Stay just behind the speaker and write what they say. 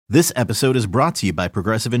This episode is brought to you by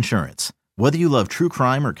Progressive Insurance. Whether you love true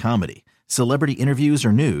crime or comedy, celebrity interviews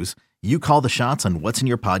or news, you call the shots on what's in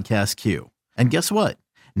your podcast queue. And guess what?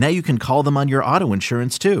 Now you can call them on your auto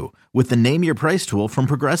insurance too with the Name Your Price tool from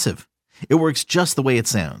Progressive. It works just the way it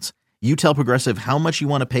sounds. You tell Progressive how much you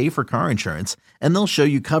want to pay for car insurance, and they'll show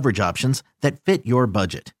you coverage options that fit your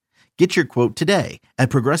budget. Get your quote today at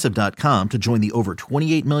Progressive.com to join the over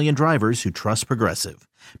 28 million drivers who trust Progressive.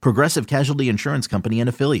 Progressive Casualty Insurance Company and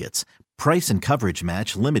Affiliates. Price and coverage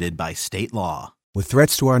match limited by state law. With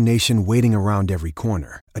threats to our nation waiting around every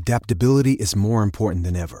corner, adaptability is more important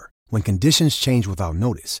than ever. When conditions change without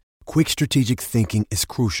notice, quick strategic thinking is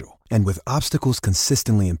crucial. And with obstacles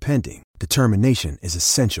consistently impending, determination is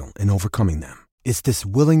essential in overcoming them. It's this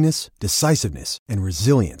willingness, decisiveness, and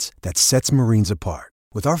resilience that sets Marines apart.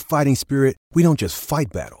 With our fighting spirit, we don't just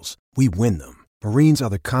fight battles, we win them. Marines are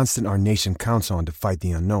the constant our nation counts on to fight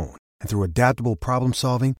the unknown. And through adaptable problem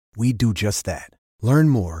solving, we do just that. Learn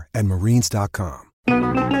more at marines.com.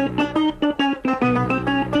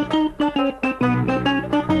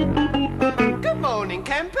 Good morning,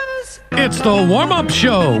 campers. It's the warm-up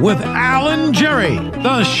show with Al and Jerry,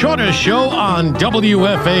 the shortest show on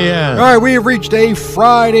WFAN. All right, we have reached a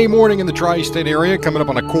Friday morning in the tri-state area, coming up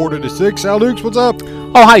on 5:45. Al Dukes, what's up?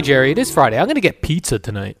 Oh, hi, Jerry. It is Friday. I'm going to get pizza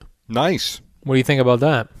tonight. Nice. What do you think about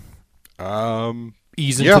that?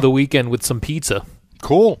 Ease into the weekend with some pizza.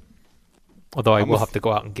 Cool. Although I will have to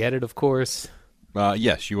go out and get it, of course.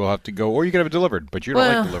 Yes, you will have to go, or you can have it delivered, but you don't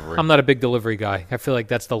like delivery. I'm not a big delivery guy. I feel like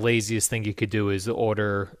that's the laziest thing you could do is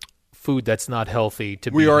order food that's not healthy.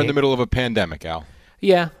 We are in the middle of a pandemic, Al.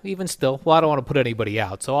 Yeah, even still. Well, I don't want to put anybody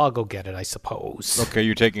out, so I'll go get it, I suppose. Okay,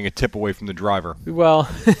 you're taking a tip away from the driver. Well,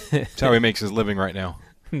 that's how he makes his living right now.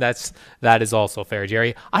 That is also fair,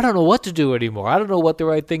 Jerry. I don't know what to do anymore. I don't know what the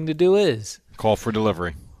right thing to do is. Call for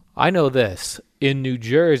delivery. I know this. In New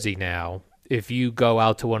Jersey now, if you go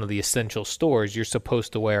out to one of the essential stores, you're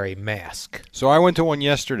supposed to wear a mask. So I went to one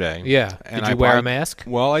yesterday. Yeah. Did you wear a mask?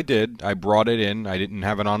 Well, I did. I brought it in. I didn't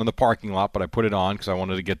have it on in the parking lot, but I put it on because I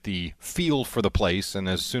wanted to get the feel for the place. And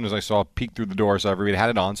as soon as I saw it peek through the door, so everybody had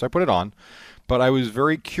it on, so I put it on. But I was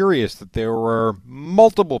very curious that there were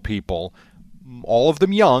multiple people, all of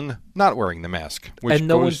them young, not wearing the mask. And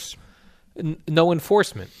no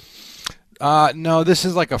enforcement. No, this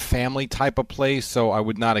is like a family type of place, so I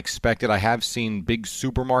would not expect it. I have seen big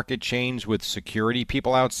supermarket chains with security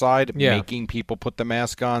people outside making people put the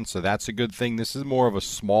mask on, so that's a good thing. This is more of a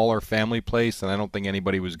smaller family place, and I don't think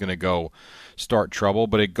anybody was going to go start trouble,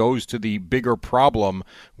 but it goes to the bigger problem,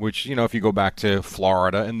 which, if you go back to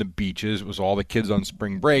Florida and the beaches, it was all the kids on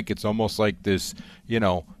spring break. It's almost like this,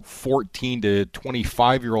 14 to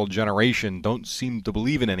 25-year-old generation don't seem to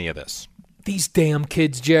believe in any of this. These damn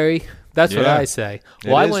kids, Jerry. That's what I say.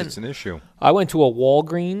 Well, it's an issue. I went to a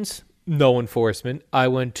Walgreens, no enforcement. I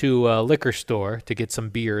went to a liquor store to get some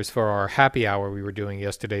beers for our happy hour we were doing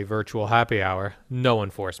yesterday, virtual happy hour, no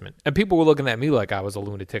enforcement. And people were looking at me like I was a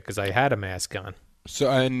lunatic because I had a mask on.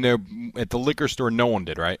 So, and at the liquor store, no one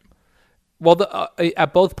did, right? Well,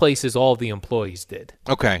 at both places, all the employees did.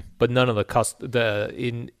 Okay, but none of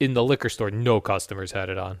in the liquor store, no customers had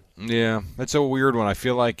it on. Yeah, that's a weird one. I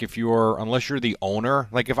feel like unless you're the owner,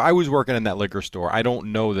 like if I was working in that liquor store, I don't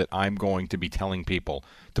know that I'm going to be telling people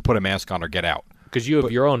to put a mask on or get out. Because you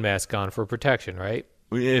have your own mask on for protection, right?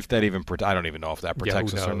 If that even, I don't even know if that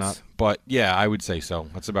protects us or not. But yeah, I would say so.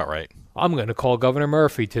 That's about right. I'm going to call Governor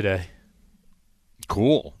Murphy today.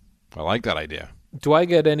 Cool. I like that idea. Do I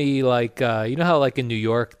get any, you know how in New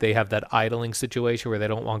York they have that idling situation where they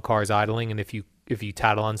don't want cars idling, and if you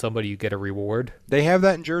tattle on somebody, you get a reward? They have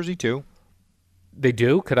that in Jersey, too. They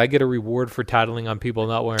do? Could I get a reward for tattling on people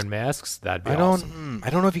not wearing masks? That'd be awesome. I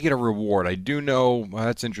don't know if you get a reward. I do know,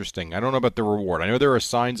 that's interesting. I don't know about the reward. I know there are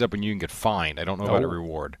signs up and you can get fined. I don't know about a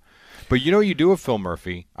reward. But you do have Phil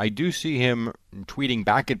Murphy. I do see him tweeting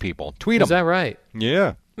back at people. Tweet him. Is that right?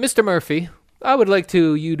 Yeah. Mr. Murphy, I would like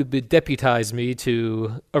you to deputize me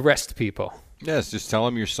to arrest people. Yes, just tell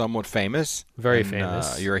him you're somewhat famous. Very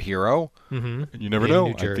famous. You're a hero. Mm-hmm. And you never know.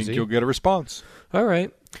 I think you'll get a response. All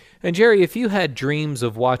right. And, Jerry, if you had dreams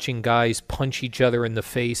of watching guys punch each other in the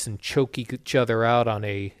face and choke each other out on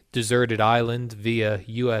a deserted island via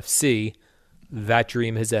UFC, that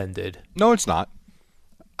dream has ended. No, it's not.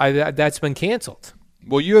 That's been canceled.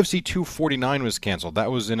 Well, UFC 249 was canceled. That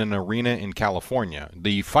was in an arena in California.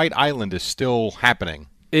 The Fight Island is still happening.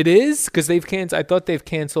 It is? Because I thought they've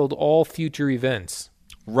canceled all future events.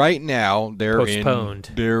 Right now, they're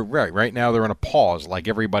postponed. Right now, they're in a pause, like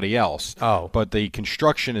everybody else. Oh, but the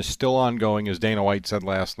construction is still ongoing, as Dana White said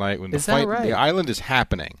last night. When that right? The island is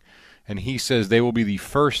happening. and he says they will be the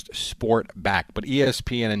first sport back. But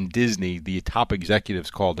ESPN and Disney, the top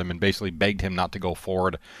executives, called him and basically begged him not to go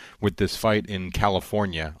forward with this fight in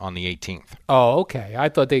California on the 18th. Oh, okay. I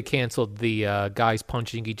thought they canceled the guys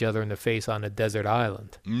punching each other in the face on a desert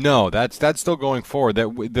island. No, that's still going forward.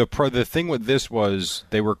 The thing with this was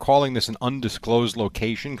they were calling this an undisclosed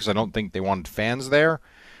location because I don't think they wanted fans there.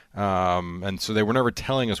 And so they were never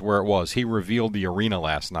telling us where it was. He revealed the arena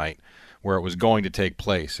last night where it was going to take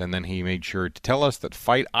place, and then he made sure to tell us that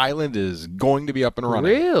Fight Island is going to be up and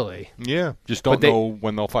running. Really? Yeah, just don't know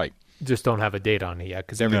when they'll fight. Just don't have a date on it yet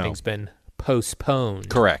because everything's been postponed.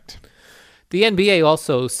 Correct. The NBA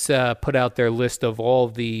also put out their list of all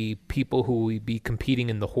the people who will be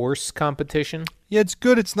competing in the horse competition. Yeah, it's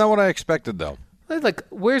good. It's not what I expected, though. Like,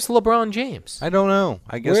 where's LeBron James? I don't know.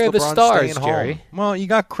 I guess where are LeBron's the stars, staying Jerry? home. Well, you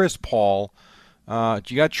got Chris Paul.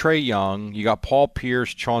 You got Trae Young. You got Paul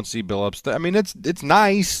Pierce, Chauncey Billups. I mean, it's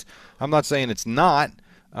nice. I'm not saying it's not,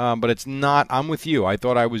 but it's not. I'm with you. I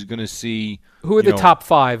thought I was going to see. Who are the top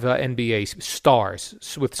 5 NBA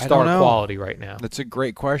stars with star quality right now? That's a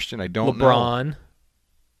great question. I don't know. LeBron.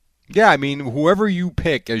 Yeah, I mean, whoever you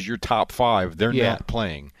pick as your top 5, they're not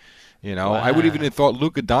playing. You know, I would even have thought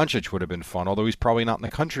Luka Doncic would have been fun, although he's probably not in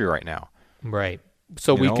the country right now. Right.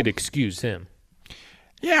 So we could excuse him.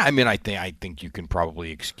 Yeah, I mean, I think you can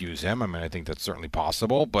probably excuse him. I mean, I think that's certainly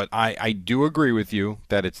possible. But I do agree with you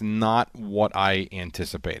that it's not what I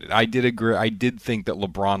anticipated. I did agree. I did think that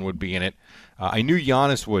LeBron would be in it. I knew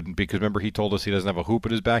Giannis wouldn't because, remember, he told us he doesn't have a hoop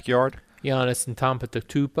in his backyard? Giannis and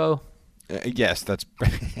Antetokounmpo? Yes, that's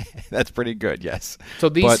pretty good, yes. So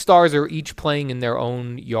these stars are each playing in their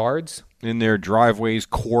own yards? In their driveways,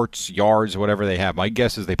 courts, yards, whatever they have. My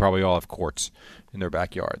guess is they probably all have courts in their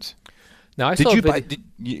backyards. Now, did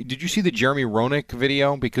you see the Jeremy Roenick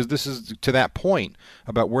video? Because this is to that point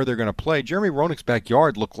about where they're going to play. Jeremy Roenick's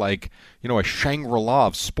backyard looked like, a Shangri-La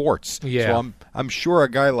of sports. Yeah. So I'm sure a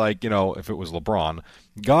guy like, if it was LeBron,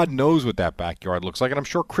 God knows what that backyard looks like. And I'm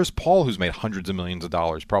sure Chris Paul, who's made hundreds of millions of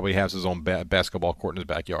dollars, probably has his own basketball court in his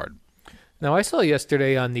backyard. Now, I saw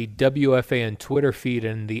yesterday on the WFAN Twitter feed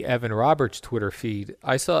and the Evan Roberts Twitter feed,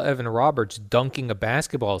 I saw Evan Roberts dunking a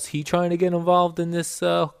basketball. Is he trying to get involved in this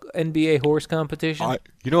NBA horse competition?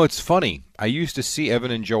 It's funny. I used to see Evan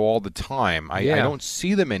and Joe all the time. I don't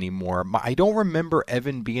see them anymore. I don't remember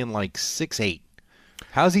Evan being like 6'8".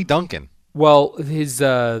 How's he dunking? Well, his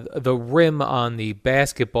the rim on the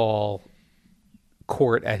basketball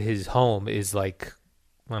court at his home is like,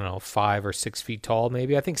 I don't know, 5 or 6 feet tall,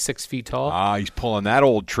 maybe. I think 6 feet tall. He's pulling that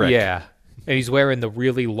old trick. Yeah. And he's wearing the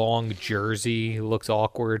really long jersey. He looks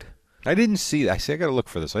awkward. I didn't see that. I got to look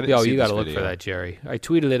for this. I didn't see you got to this look video. for that, Jerry. I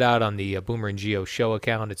tweeted it out on the Boomer and Geo show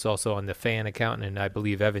account. It's also on the fan account, and I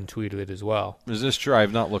believe Evan tweeted it as well. Is this true? I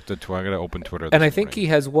have not looked at Twitter. I'm going to open Twitter. And I think he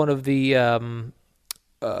has one of the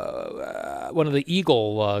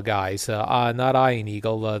Eagle guys, not Iron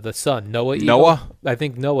Eagle, the son, Noah Eagle. Noah? I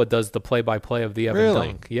think Noah does the play-by-play of the Evan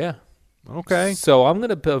dunk. Yeah. Okay. So I'm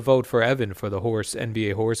going to vote for Evan for the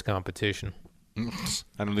NBA horse competition.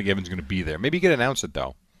 I don't think Evan's going to be there. Maybe he could announce it,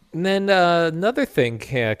 though. And then another thing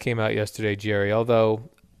came out yesterday, Jerry, although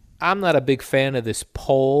I'm not a big fan of this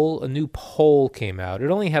poll. A new poll came out.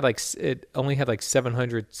 It only had like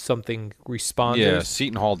 700-something responders. Yeah,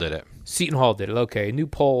 Seton Hall did it. Seton Hall did it. Okay. A new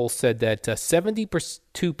poll said that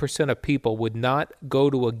 72% of people would not go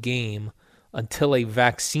to a game until a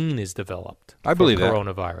vaccine is developed. I believe that.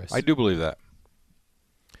 Coronavirus. I do believe that.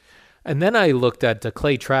 And then I looked at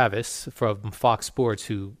Clay Travis from Fox Sports,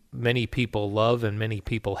 who many people love and many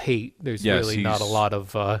people hate. There's really not a lot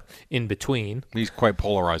of in between. He's quite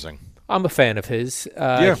polarizing. I'm a fan of his.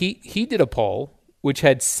 Yeah. He did a poll which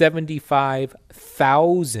had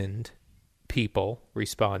 75,000 people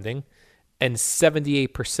responding, and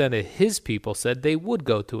 78% of his people said they would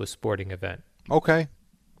go to a sporting event. Okay.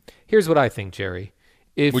 Here's what I think, Jerry.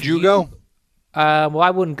 Would you go? Well, I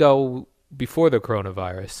wouldn't go before the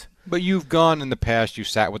coronavirus. But you've gone in the past. You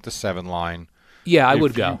sat with the 7 line. Yeah, I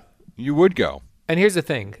would go. You would go. And here's the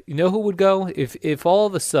thing. You know who would go? If all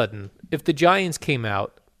of a sudden, if the Giants came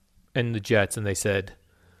out and the Jets and they said,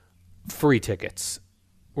 free tickets,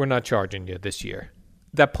 we're not charging you this year,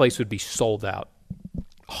 that place would be sold out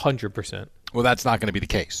 100%. Well, that's not going to be the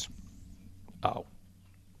case. Oh,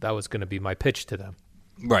 that was going to be my pitch to them.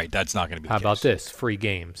 Right, that's not going to be the case. How about this? Free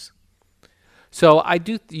games. So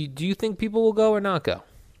do you think people will go or not go?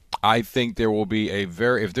 I think there will be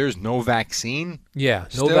if there's no vaccine. Yeah,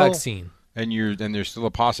 no still, vaccine. And there's still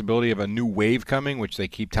a possibility of a new wave coming, which they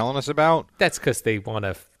keep telling us about. That's because they want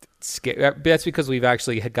to That's because we've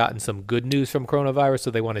actually had gotten some good news from coronavirus,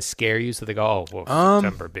 so they want to scare you. So they go, oh, well,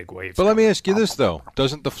 September, big waves. But let me ask you this, though.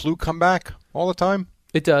 Doesn't the flu come back all the time?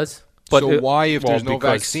 It does. But so why, if there's no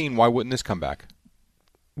vaccine, why wouldn't this come back?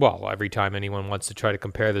 Well, every time anyone wants to try to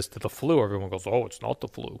compare this to the flu, everyone goes, "Oh, it's not the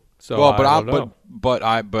flu." So, but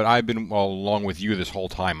I've been along with you this whole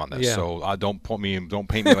time on this. Yeah. So don't paint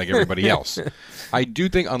me like everybody else. I do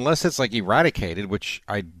think unless it's like eradicated, which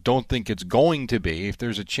I don't think it's going to be. If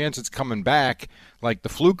there's a chance it's coming back, like the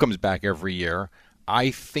flu comes back every year,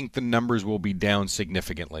 I think the numbers will be down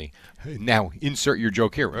significantly. Now, insert your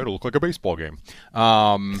joke here. It'll look like a baseball game.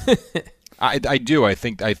 I do. I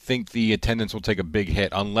think the attendance will take a big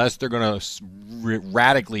hit unless they're going to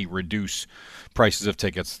radically reduce prices of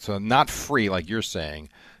tickets. So not free, like you're saying.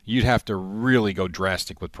 You'd have to really go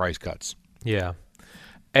drastic with price cuts. Yeah.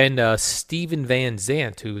 And Steven Van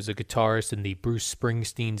Zandt, who's a guitarist in the Bruce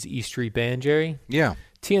Springsteen's E Street Band, Jerry. Yeah.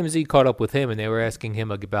 TMZ caught up with him, and they were asking him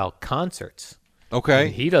about concerts. Okay.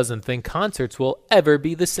 And he doesn't think concerts will ever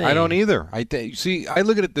be the same. I don't either. See, I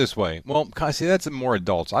look at it this way. Well, see, that's more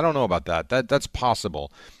adults. I don't know about that. That's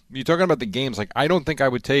possible. You're talking about the games. Like, I don't think I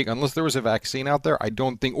would take, unless there was a vaccine out there, I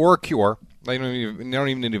don't think, or a cure. They don't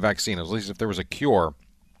even need a vaccine, at least if there was a cure,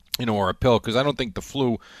 or a pill, because I don't think the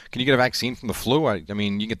flu, can you get a vaccine from the flu? I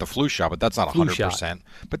mean, you get the flu shot, but that's not 100%.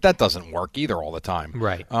 But that doesn't work either all the time.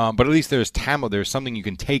 Right. But at least there's something you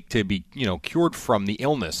can take to be, cured from the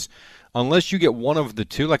illness. Unless you get one of the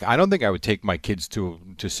two, like I don't think I would take my kids to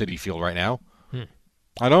Citi Field right now.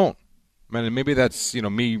 I don't. Man, maybe that's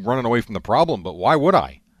me running away from the problem, but why would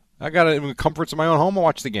I? I got it in the comforts of my own home and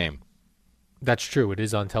watch the game. That's true. It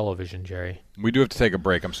is on television, Jerry. We do have to take a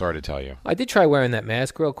break. I'm sorry to tell you. I did try wearing that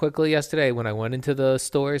mask real quickly yesterday when I went into the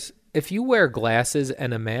stores. If you wear glasses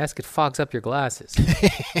and a mask, it fogs up your glasses.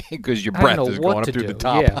 Because your breath is going up through the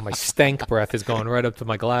top. Yeah, my stank breath is going right up to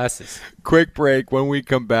my glasses. Quick break. When we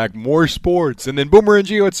come back, more sports. And then Boomer and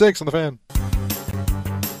Gio at 6 on the Fan.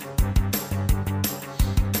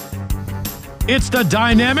 It's the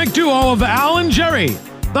dynamic duo of Al and Jerry,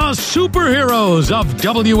 the superheroes of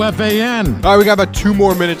WFAN. All right, we got about 2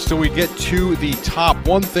 more minutes till we get to the top.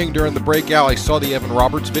 One thing during the break, Al, I saw the Evan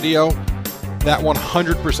Roberts video. That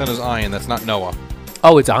 100% is Ian. That's not Noah.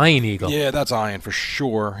 Oh, it's Ian Eagle. Yeah, that's Ian for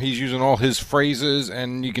sure. He's using all his phrases,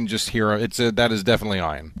 and you can just hear it. That is definitely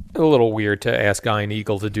Ian. A little weird to ask Ian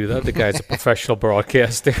Eagle to do that. The guy's a professional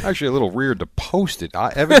broadcaster. Actually, a little weird to post it.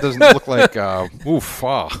 Evan doesn't look like, not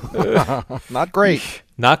great.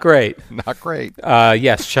 Not great. Not great.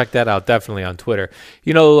 Yes, check that out. Definitely on Twitter.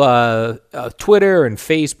 Twitter and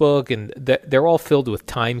Facebook, and they're all filled with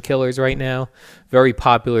time killers right now. Very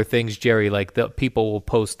popular things, Jerry. Like the people will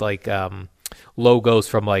post like logos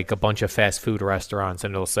from like a bunch of fast food restaurants,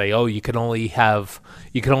 and they'll say, "Oh, you can only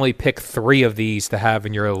pick 3 of these to have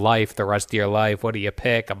in your life the rest of your life. What do you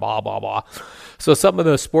pick?" Blah blah blah. So some of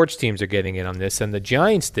the sports teams are getting in on this, and the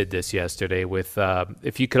Giants did this yesterday with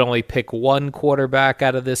if you could only pick 1 quarterback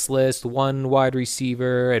out of this list, 1 wide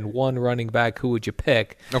receiver, and 1 running back, who would you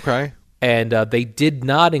pick? Okay. And they did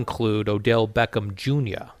not include Odell Beckham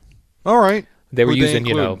Jr. All right. They were using,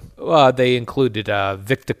 they included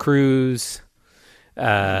Victor Cruz.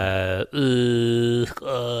 They put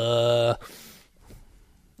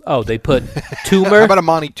Toomer. How about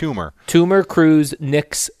Amani Toomer? Toomer, Cruz,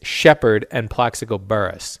 Nix, Shepard, and Plaxico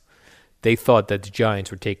Burress. They thought that the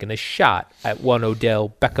Giants were taking a shot at one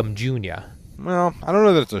Odell Beckham Jr. Well, I don't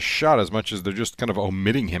know that it's a shot as much as they're just kind of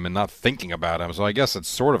omitting him and not thinking about him. So I guess it's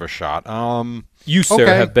sort of a shot. You, sir,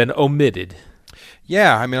 have been omitted.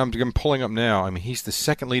 Yeah, I mean, I'm pulling up now. I mean, he's the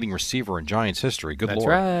 2nd leading receiver in Giants history. Good Lord. That's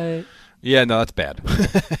right. Yeah, no, that's bad.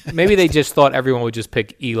 Maybe they just thought everyone would just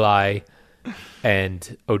pick Eli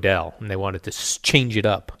and Odell, and they wanted to change it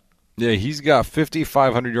up. Yeah, he's got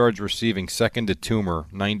 5,500 yards receiving, 2nd to Toomer,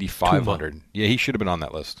 9,500. Yeah, he should have been on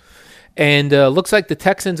that list. And looks like the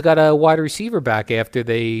Texans got a wide receiver back after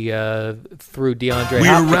they threw DeAndre Hopkins.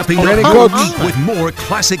 We're wrapping up with more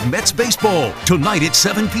classic Mets baseball tonight at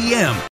 7 p.m.